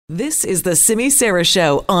This is the Simi Sara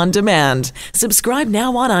Show on demand. Subscribe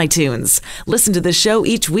now on iTunes. Listen to the show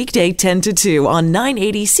each weekday 10 to 2 on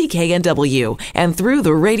 980 CKNW and through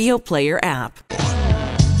the Radio Player app.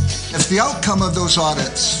 If the outcome of those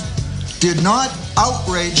audits did not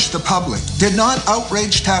outrage the public, did not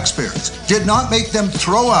outrage taxpayers, did not make them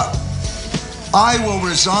throw up, I will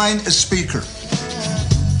resign as Speaker.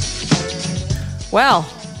 Well,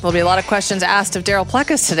 there'll be a lot of questions asked of Darryl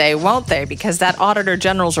Plecas today, won't they? Because that Auditor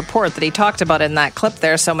General's report that he talked about in that clip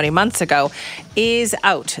there so many months ago is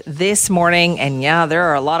out this morning. And yeah, there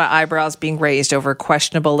are a lot of eyebrows being raised over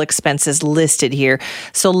questionable expenses listed here.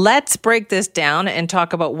 So let's break this down and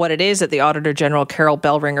talk about what it is that the Auditor General, Carol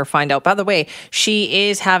Bellringer, find out. By the way, she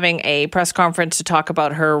is having a press conference to talk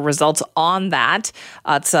about her results on that.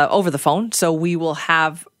 It's over the phone. So we will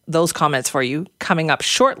have those comments for you coming up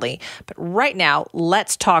shortly. But right now,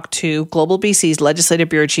 let's talk to Global BC's Legislative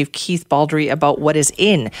Bureau Chief Keith Baldry about what is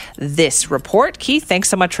in this report. Keith, thanks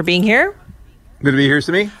so much for being here. Good to be here,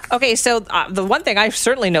 Simi. Okay, so the one thing I've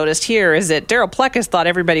certainly noticed here is that Darryl Plecas thought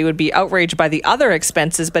everybody would be outraged by the other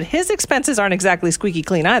expenses, but his expenses aren't exactly squeaky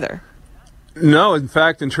clean either. No, in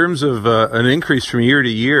fact, in terms of an increase from year to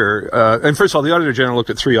year, and first of all, the Auditor General looked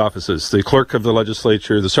at three offices, the Clerk of the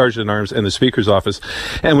Legislature, the Sergeant-at-Arms, and the Speaker's office.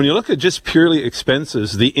 And when you look at just purely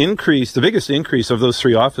expenses, the biggest increase of those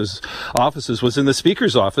three offices was in the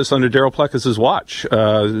Speaker's office under Darryl Plecas' watch.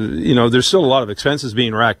 There's still a lot of expenses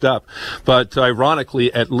being racked up, but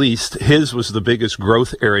ironically, at least, his was the biggest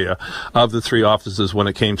growth area of the three offices when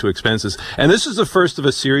it came to expenses. And this is the first of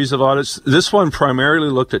a series of audits. This one primarily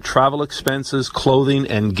looked at travel expenses, clothing,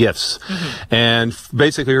 and gifts. Mm-hmm. And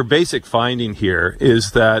basically her basic finding here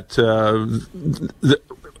is that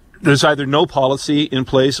there's either no policy in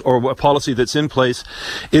place or a policy that's in place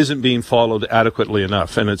isn't being followed adequately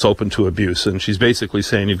enough, and it's open to abuse. And she's basically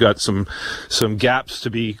saying you've got some gaps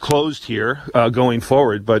to be closed here going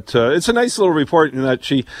forward. But it's a nice little report in that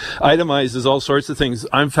she itemizes all sorts of things.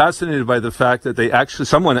 I'm fascinated by the fact that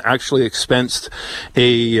someone actually expensed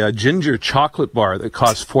a ginger chocolate bar that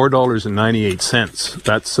cost $4.98.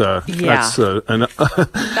 That's that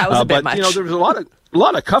was a bit much. But there was a lot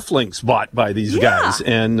of cufflinks bought by these guys,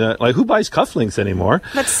 and who buys cufflinks anymore?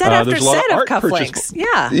 But set after set of cufflinks,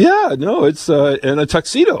 it's and a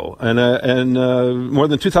tuxedo and more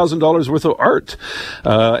than $2,000 worth of art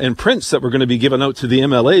and prints that were going to be given out to the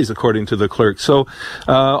MLAs, according to the clerk. So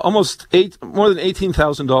more than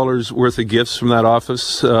 $18,000 worth of gifts from that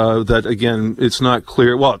office. That again, it's not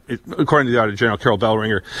clear. Well, according to the Auditor General, Carol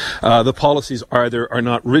Bellringer, the policies either are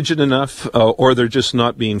not rigid enough or they're just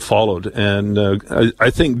not being followed. And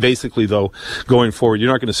I think basically, though, going forward,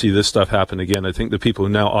 you're not going to see this stuff happen again. I think the people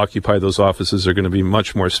who now occupy those offices are going to be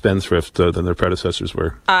much more spendthrift than their predecessors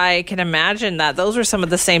were. I can imagine that. Those were some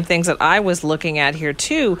of the same things that I was looking at here,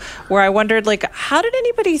 too, where I wondered, how did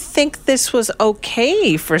anybody think this was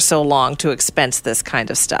okay for so long to expense this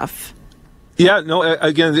kind of stuff? Yeah, no,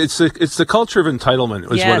 again, it's the culture of entitlement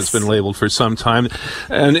is what it's been labeled for some time.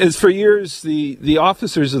 And it's for years, the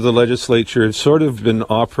officers of the legislature have sort of been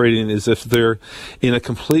operating as if they're in a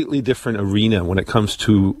completely different arena when it comes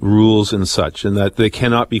to rules and such, and that they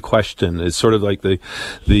cannot be questioned. It's sort of like the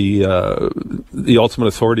ultimate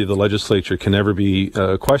authority of the legislature can never be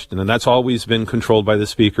questioned. And that's always been controlled by the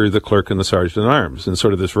Speaker, the Clerk, and the Sergeant-at-Arms, in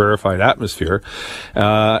sort of this rarefied atmosphere.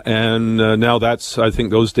 Now I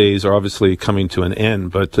think those days are obviously coming to an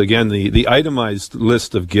end. But again, the itemized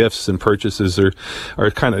list of gifts and purchases are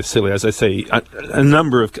kind of silly. As I say, a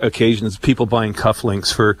number of occasions, people buying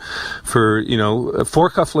cufflinks for 4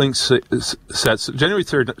 cufflinks sets, January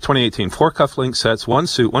 3rd, 2018, 4 cufflink sets, 1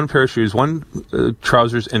 suit, 1 pair of shoes, 1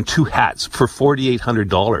 trousers, and 2 hats for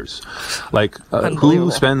 $4,800.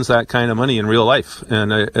 Who spends that kind of money in real life?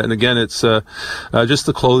 And again, it's just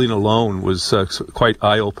the clothing alone was quite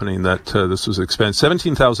eye-opening that this was expensive.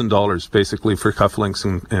 $17,000 basically for cufflinks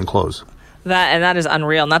and clothes. That is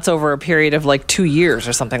unreal, and that's over a period of 2 years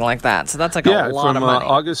or something like that. So that's a lot of money.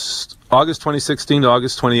 August 2016 to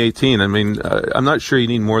August 2018. I mean, I'm not sure you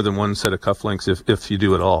need more than one set of cufflinks if you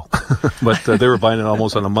do at all. But they were buying it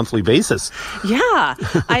almost on a monthly basis. Yeah,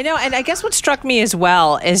 I know. And I guess what struck me as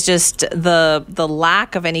well is just the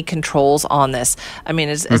lack of any controls on this. I mean,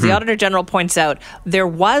 as the Auditor General points out, there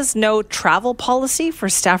was no travel policy for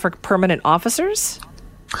staff or permanent officers.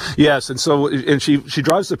 Yes, and she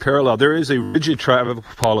draws the parallel. There is a rigid travel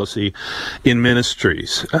policy in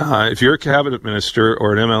ministries. If you're a cabinet minister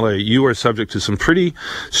or an MLA, you are subject to some pretty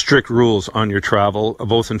strict rules on your travel,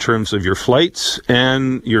 both in terms of your flights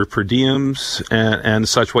and your per diems and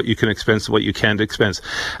such, what you can expense, what you can't expense.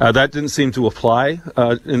 That didn't seem to apply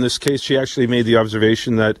in this case. She actually made the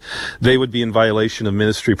observation that they would be in violation of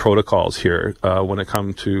ministry protocols here when it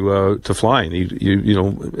comes to flying. You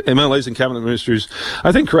know, MLAs and cabinet ministers,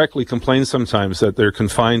 I think, correctly complain sometimes that they're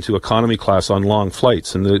confined to economy class on long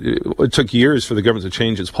flights, and it took years for the government to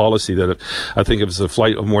change its policy that I think if it's a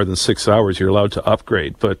flight of more than 6 hours, you're allowed to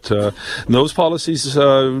upgrade. But those policies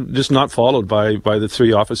just not followed by the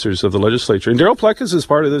three officers of the legislature. And Darryl Plecas is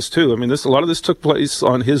part of this too. I mean, a lot of this took place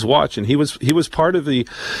on his watch, and he was part of the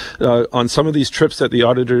on some of these trips that the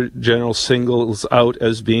Auditor General singles out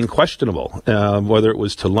as being questionable, whether it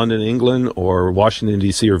was to London, England, or Washington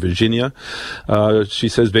D.C. or Virginia. She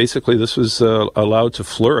says basically this was allowed to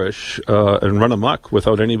flourish and run amok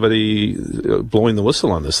without anybody blowing the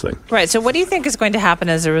whistle on this thing. Right. So what do you think is going to happen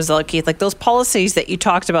as a result, Keith? Like those policies that you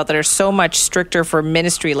talked about that are so much stricter for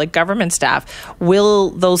ministry, like government staff,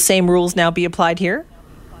 will those same rules now be applied here?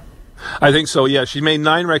 I think so, yeah. She made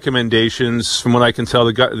 9 recommendations. From what I can tell,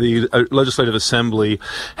 the Legislative Assembly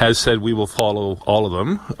has said we will follow all of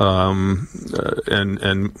them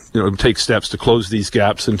and take steps to close these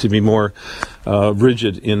gaps and to be more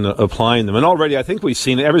rigid in applying them. And already I think we've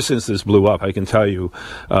seen, ever since this blew up, I can tell you,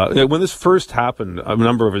 when this first happened, a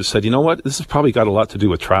number of us said, you know what, this has probably got a lot to do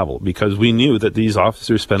with travel, because we knew that these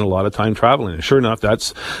officers spend a lot of time traveling. And sure enough,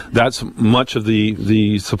 that's much of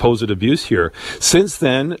the supposed abuse here. Since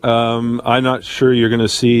then, I'm not sure you're going to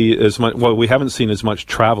see as much. Well, we haven't seen as much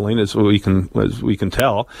traveling as we can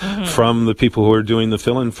tell from the people who are doing the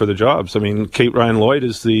fill-in for the jobs. I mean, Kate Ryan Lloyd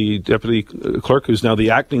is the deputy clerk, who's now the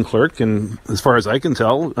acting clerk, and as far as I can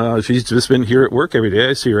tell, she's just been here at work every day.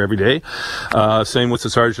 I see her every day. Same with the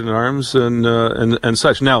sergeant at arms and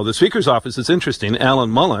such. Now, the Speaker's office, it's interesting.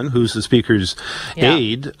 Alan Mullen, who's the Speaker's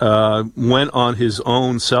aide, went on his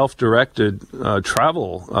own self-directed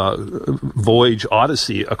travel voyage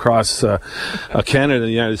odyssey across Canada and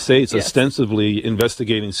the United States, ostensibly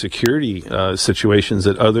investigating security situations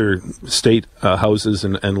at other state houses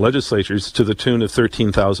and legislatures to the tune of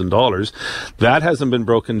 $13,000. That hasn't been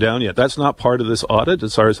broken down yet. That's not part of this audit,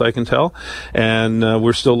 as far as I can tell. And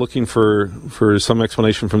we're still looking for some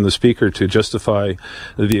explanation from the Speaker to justify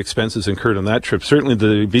the expenses incurred on that trip. Certainly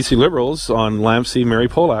the BC Liberals on Lamsey, Mary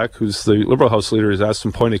Polak, who's the Liberal House leader, has asked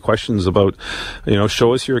some pointed questions about,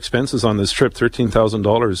 show us your expenses on this trip.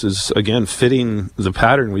 $13,000 is, again, fitting the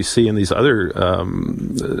pattern we see in these other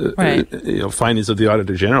findings of the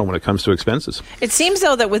Auditor General when it comes to expenses. It seems,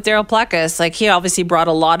 though, that with Darryl Plecas, like, he obviously brought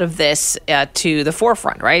a lot of this to the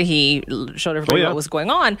forefront, right? He showed everybody what was going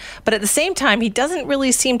on, but at the same time, he doesn't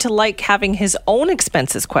really seem to like having his own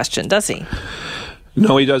expenses questioned, does he?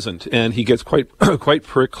 No, he doesn't, and he gets quite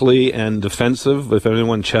prickly and defensive if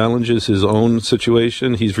anyone challenges his own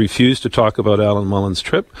situation. He's refused to talk about Alan Mullen's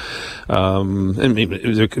trip, and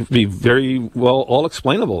it could be very well all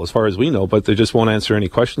explainable as far as we know, but they just won't answer any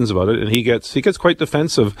questions about it. And he gets quite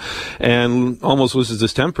defensive, and almost loses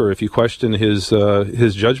his temper if you question his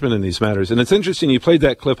judgment in these matters. And it's interesting, you played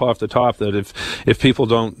that clip off the top that if people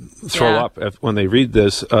don't throw up when they read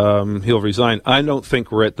this, he'll resign. I don't think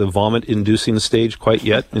we're at the vomit-inducing stage quite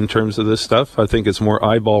yet in terms of this stuff. I think it's more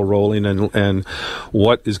eyeball rolling and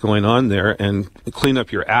what is going on there, and clean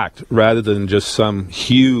up your act rather than just some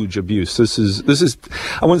huge abuse. This is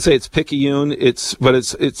I wouldn't say it's picayune, but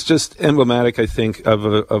it's just emblematic, I think, of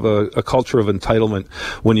a culture of entitlement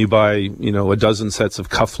when you buy a dozen sets of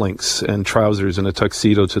cufflinks and trousers and a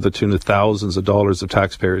tuxedo to the tune of thousands of dollars of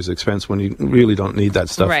taxpayers' expense when you really don't need that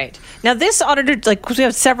stuff. Right. Now, this auditor, we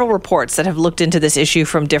have several reports that have looked into this issue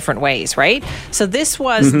from different ways, right? So this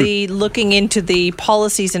was the looking into the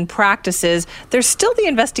policies and practices. There's still the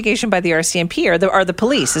investigation by the RCMP or the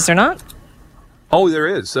police, is there not? Oh, there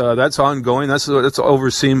is. That's ongoing. That's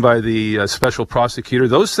overseen by the special prosecutor.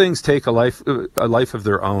 Those things take a life of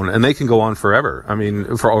their own, and they can go on forever. I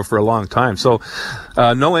mean, for a long time. So,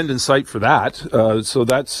 no end in sight for that. So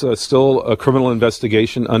that's still a criminal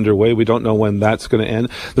investigation underway. We don't know when that's going to end.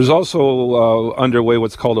 There's also underway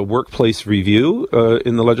what's called a workplace review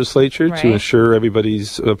in the legislature to ensure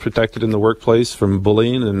everybody's protected in the workplace from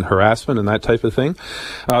bullying and harassment and that type of thing.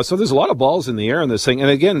 So there's a lot of balls in the air on this thing. And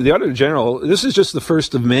again, the Auditor General, this is just just the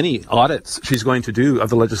first of many audits she's going to do of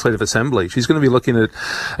the Legislative Assembly. She's going to be looking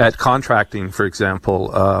at contracting, for example,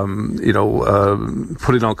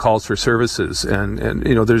 putting out calls for services. And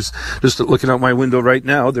there's, just looking out my window right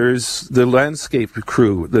now, there's the landscape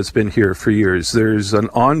crew that's been here for years. There's an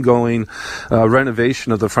ongoing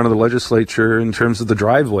renovation of the front of the legislature in terms of the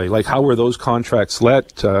driveway. Like, how were those contracts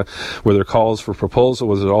let? Were there calls for proposal?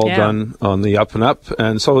 Was it all done on the up and up?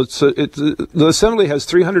 And so the Assembly has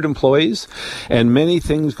 300 employees and many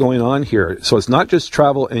things going on here. So it's not just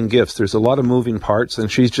travel and gifts. There's a lot of moving parts, and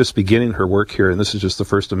she's just beginning her work here, and this is just the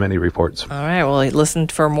first of many reports. All right. Well, listen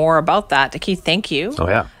for more about that. Keith, thank you. Oh,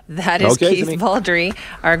 yeah. That is Keith Baldry,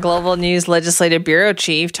 our Global News Legislative Bureau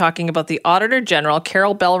Chief, talking about the Auditor General,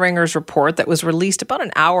 Carol Bellringer's report that was released about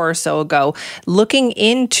an hour or so ago, looking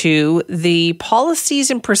into the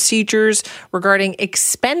policies and procedures regarding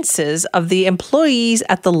expenses of the employees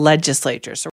at the legislature. So